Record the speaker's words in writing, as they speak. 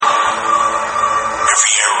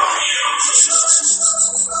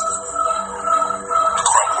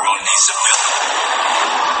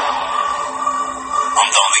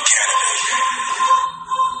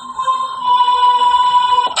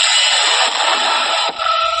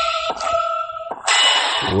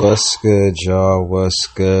What's good, y'all? What's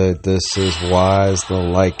good? This is Wise the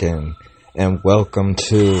Lycan, and welcome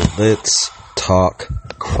to Let's Talk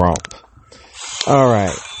Crump.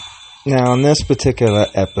 Alright, now in this particular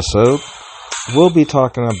episode, we'll be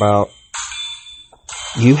talking about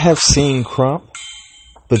you have seen Crump,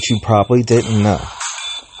 but you probably didn't know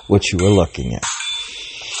what you were looking at.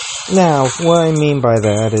 Now, what I mean by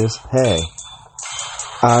that is, hey,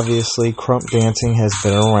 obviously Crump dancing has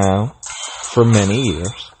been around for many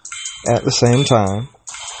years. At the same time,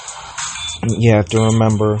 you have to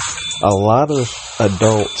remember a lot of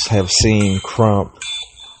adults have seen Crump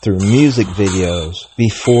through music videos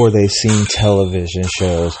before they've seen television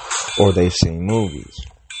shows or they've seen movies.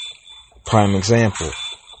 Prime example,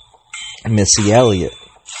 Missy Elliott.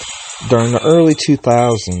 During the early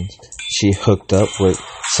 2000s, she hooked up with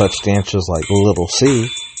such dancers like Little C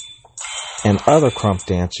and other Crump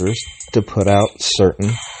dancers to put out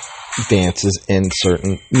certain dances in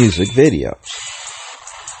certain music videos,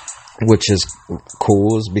 which is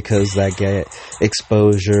cool, is because that got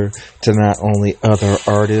exposure to not only other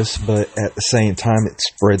artists, but at the same time it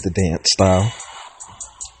spread the dance style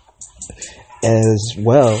as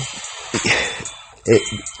well. It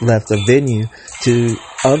left a venue to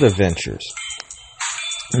other ventures.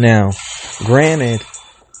 Now, granted,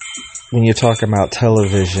 when you're talking about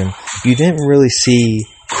television, you didn't really see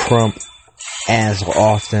Crump as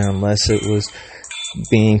often unless it was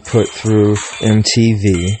being put through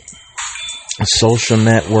MTV. Social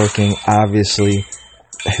networking, obviously,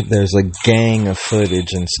 there's a gang of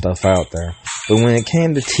footage and stuff out there. But when it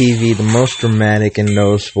came to TV, the most dramatic and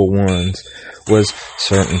noticeable ones was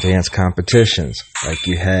certain dance competitions. Like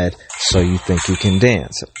you had So You Think You Can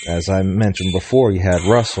Dance. As I mentioned before, you had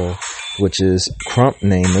Russell, which is Crump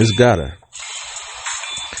name is Gutter.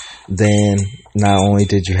 Then, not only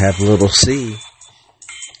did you have Little C,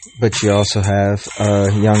 but you also have a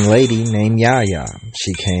young lady named Yaya.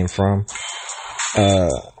 She came from I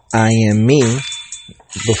Am Me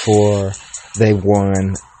before they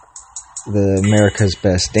won the America's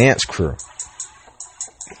Best Dance Crew.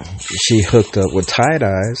 She hooked up with Tight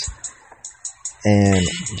Eyes and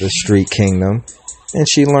the Street Kingdom, and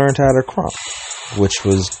she learned how to crump, which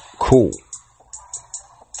was cool.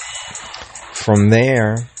 From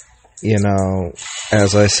there, you know,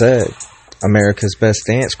 as I said, America's Best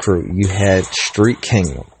Dance Crew, you had Street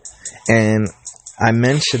Kingdom. And I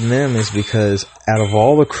mention them is because out of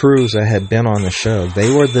all the crews that had been on the show, they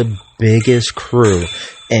were the biggest crew.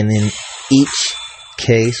 And in each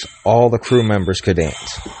case, all the crew members could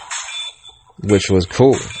dance, which was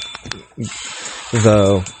cool.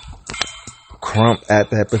 Though Crump at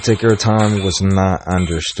that particular time was not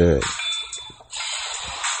understood.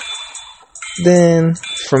 Then,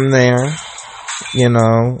 from there, you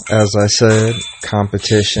know, as I said,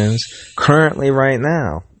 competitions. Currently, right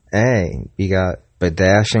now, hey, you got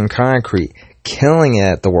Badass and Concrete killing it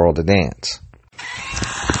at the World of Dance.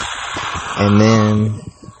 And then,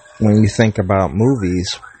 when you think about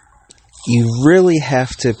movies, you really have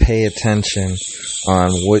to pay attention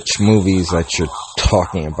on which movies that you're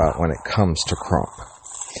talking about when it comes to Crump.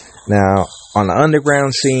 Now, on the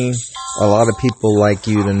underground scene, a lot of people like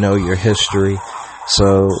you to know your history.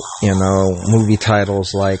 So, you know, movie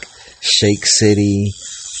titles like Shake City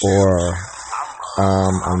or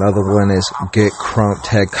another one is Get Crumped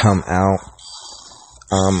had come out.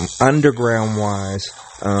 Underground-wise,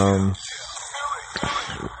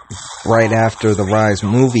 right after the Rise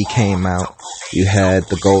movie came out, you had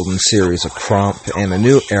the Golden Series of Crump and a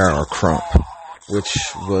new era of Crump, which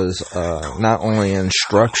was not only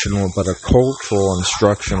instructional, but a cultural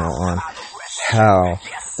instructional on how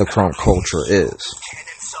the Crump culture is.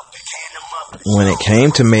 When it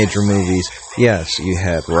came to major movies, yes, you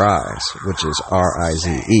had Rise, which is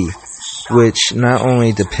R-I-Z-E, which not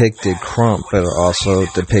only depicted Crump, but also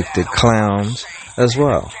depicted clowns as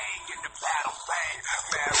well.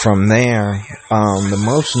 From there, the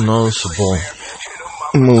most noticeable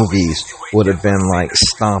movies would have been like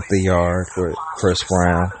Stomp the Yard with Chris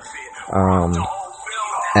Brown.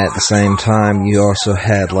 At the same time, you also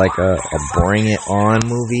had like a Bring It On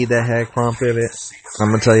movie that had Crump in it. I'm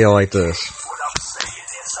gonna tell you like this.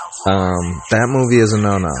 That movie is a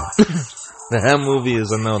no-no. That movie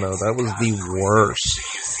is a no-no. That was the worst,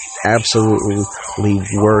 absolutely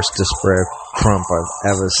worst display Crump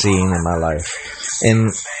I've ever seen in my life.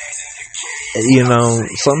 And, you know,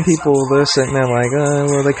 some people, they're sitting there like,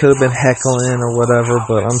 well, they could have been heckling or whatever,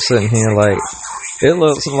 but I'm sitting here like, it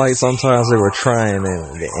looks like sometimes they were trying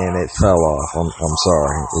and it fell off. I'm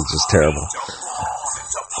sorry. It's just terrible.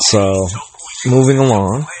 So, moving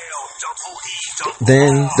along.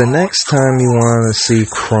 Then the next time you want to see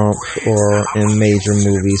Crump or in major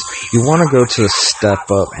movies, you want to go to the Step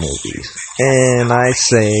Up movies. And I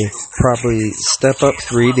say probably Step Up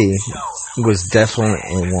 3D was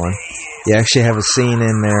definitely one. You actually have a scene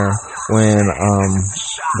in there when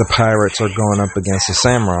the pirates are going up against the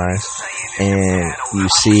samurais, and you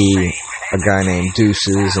see a guy named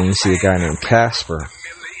Deuces and you see a guy named Casper.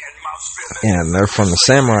 And they're from the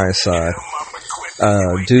samurai side.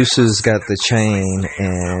 Deuces got the chain,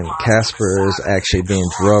 and Casper is actually being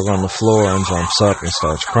drugged on the floor and jumps up and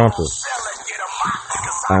starts crumping.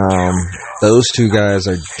 Those two guys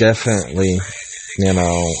are definitely,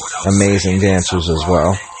 amazing dancers as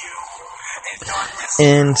well.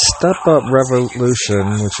 In Step Up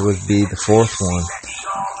Revolution, which would be the fourth one,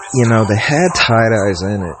 they had tie-dyes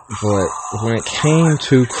in it, but when it came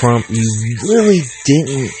to Crump, you really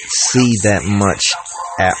didn't see that much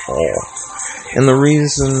at all. And the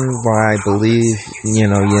reason why I believe, you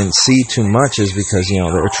didn't see too much is because, they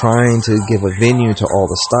were trying to give a venue to all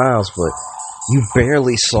the styles, but you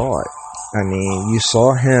barely saw it. I mean, you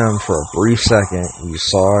saw him for a brief second. You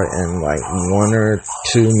saw it in like one or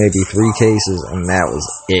two, maybe three cases, and that was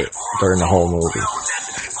it during the whole movie.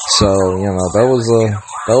 So, that was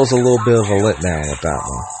a little bit of a letdown with that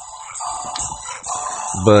one.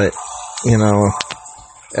 But,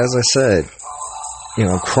 as I said,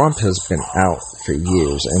 Crump has been out for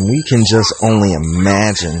years, and we can just only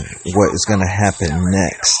imagine what is going to happen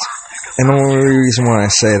next. And the only reason why I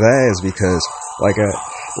say that is because, like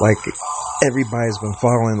everybody's been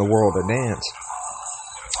following the world of dance,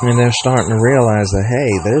 and they're starting to realize that,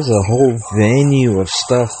 hey, there's a whole venue of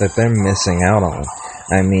stuff that they're missing out on.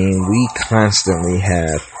 I mean, we constantly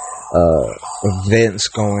have events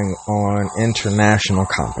going on, international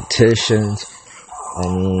competitions. I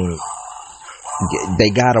mean, they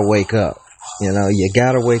gotta wake up. You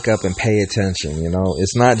gotta wake up and pay attention.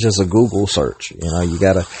 It's not just a Google search. You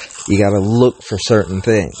gotta look for certain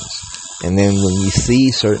things. And then when you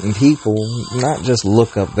see certain people, not just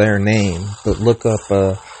look up their name, but look up,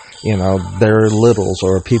 their littles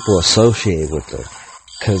or people associated with them.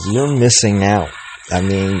 Because you're missing out. I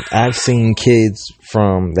mean, I've seen kids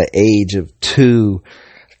from the age of 2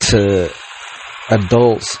 to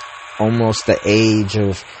adults almost the age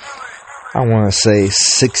of, I want to say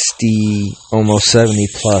 60, almost 70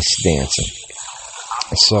 plus dancing.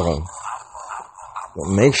 So,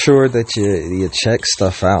 make sure that you check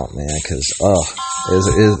stuff out, man, because,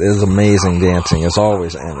 it's amazing dancing. It's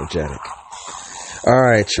always energetic.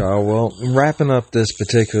 Alright, y'all, well, wrapping up this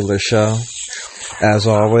particular show, as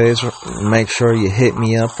always, make sure you hit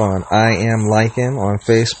me up on I Am Liking on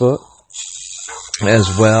Facebook. As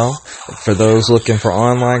well, for those looking for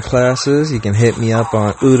online classes, you can hit me up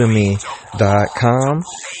on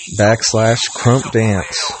udemy.com/Crump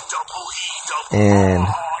Dance. And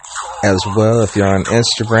as well, if you're on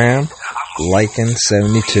Instagram,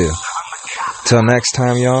 Liking72. Till next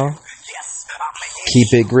time, y'all,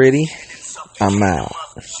 keep it gritty. I'm out.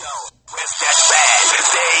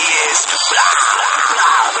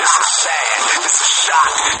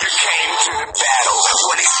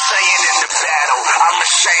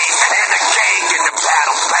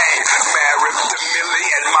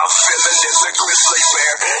 Feeling is a grizzly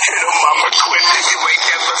bear. Hit him, I'ma quit. You ain't